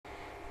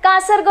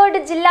കാസർഗോഡ്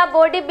ജില്ലാ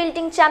body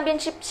building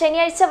championship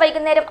ശനിയാഴ്ച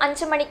വൈകുന്നേരം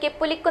 5 മണിക്ക്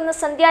പുലിക്കുന്ന്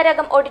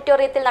സന്ധ്യാരാഗം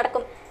ഓഡിറ്റോറിയത്തിൽ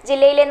നടക്കും.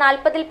 ജില്ലയിലെ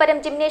 40-ൽ പരം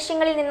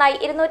ജിംനേഷ്യങ്ങളിൽ നിന്നായി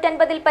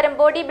 250-ൽ പരം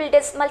ബോഡി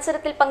ബിൽഡേഴ്സ്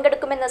മത്സരത്തിൽ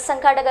പങ്കെടുക്കുമെന്ന്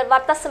സംഘാടകർ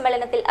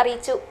വാർത്താസമ്മേളനത്തിൽ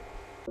അറിയിച്ചു.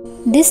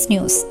 This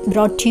news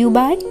brought to you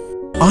by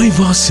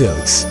Aiva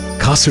Silks,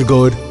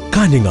 Kasargod,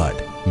 Kaningad,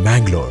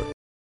 Mangalore.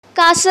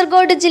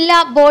 Kasaragod ജില്ലാ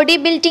body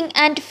building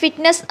and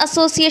fitness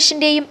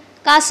അസോസിയേഷന്റെയും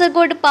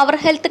Kasaragod power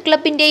health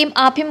ക്ലബിന്റെയും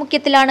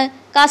ആഭിമുഖ്യത്തിലാണ്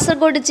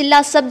കാസർഗോഡ് ജില്ലാ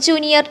sub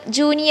junior,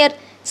 junior,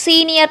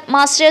 senior,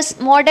 masters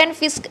modern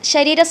physique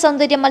ശരീര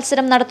സൗന്ദര്യ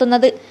മത്സരം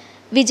നടത്തുന്നത്.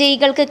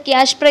 വിജയികൾക്ക്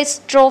ക്യാഷ് പ്രൈസ്,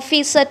 ട്രോഫി,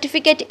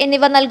 സർട്ടിഫിക്കറ്റ്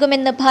എന്നിവ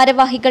നൽകുമെന്ന്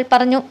ഭാരവാഹികൾ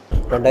പറഞ്ഞു.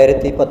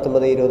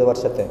 2019-20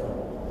 വർഷത്തെ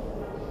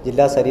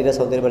ജില്ലാ ശരീര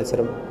സൗന്ദര്യ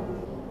മത്സരം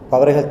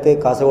പവർ ഹെൽത്ത്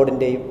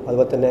കാസർഗോഡിൻ്റെയും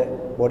അതുപോലെ തന്നെ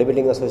ബോഡി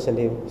ബിൽഡിംഗ്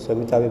അസോസിയേഷൻ്റെയും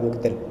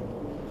സംയുക്താഭിമുഖ്യത്തിൽ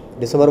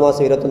ഡിസംബർ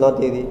മാസം 21-ാം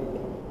തീയതി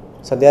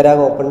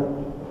സന്ധ്യാരാഗം ഓപ്പൺ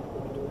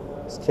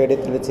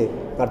സ്റ്റേഡിയത്തിൽ വെച്ച്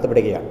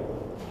നടത്തപ്പെടുകയാണ്.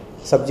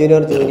 Sub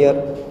junior, junior,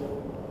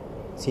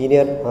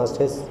 senior,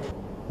 masters,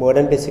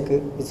 modern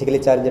physically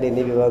Challenger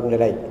എന്നീ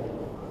വിഭാഗങ്ങളിലായി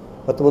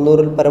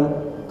 300-ൽ പരം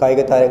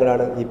കായിക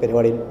താരങ്ങളാണ് ഈ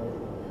പരിപാടിയിൽ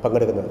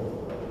പങ്കെടുക്കുന്നത്.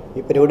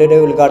 ഈ പരിപാടിയുടെ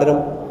ഉദ്ഘാടനം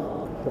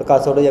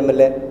കാസർഗോഡ്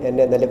MLA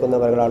എന്നെ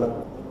നെല്ലിക്കുന്നവരാണ്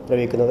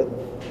നിർവഹിക്കുന്നത്.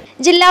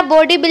 ജില്ലാ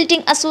body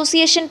building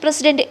association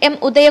president M.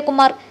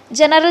 Udayakumar,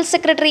 general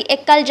secretary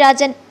എക്കാൽ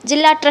Rajan,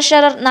 ജില്ലാ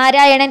treasurer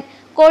Narayanan,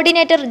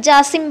 coordinator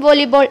Jasim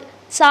volleyball,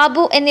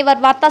 Sabu എന്നിവർ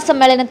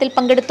വാർത്താസമ്മേളനത്തിൽ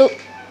പങ്കെടുത്തു.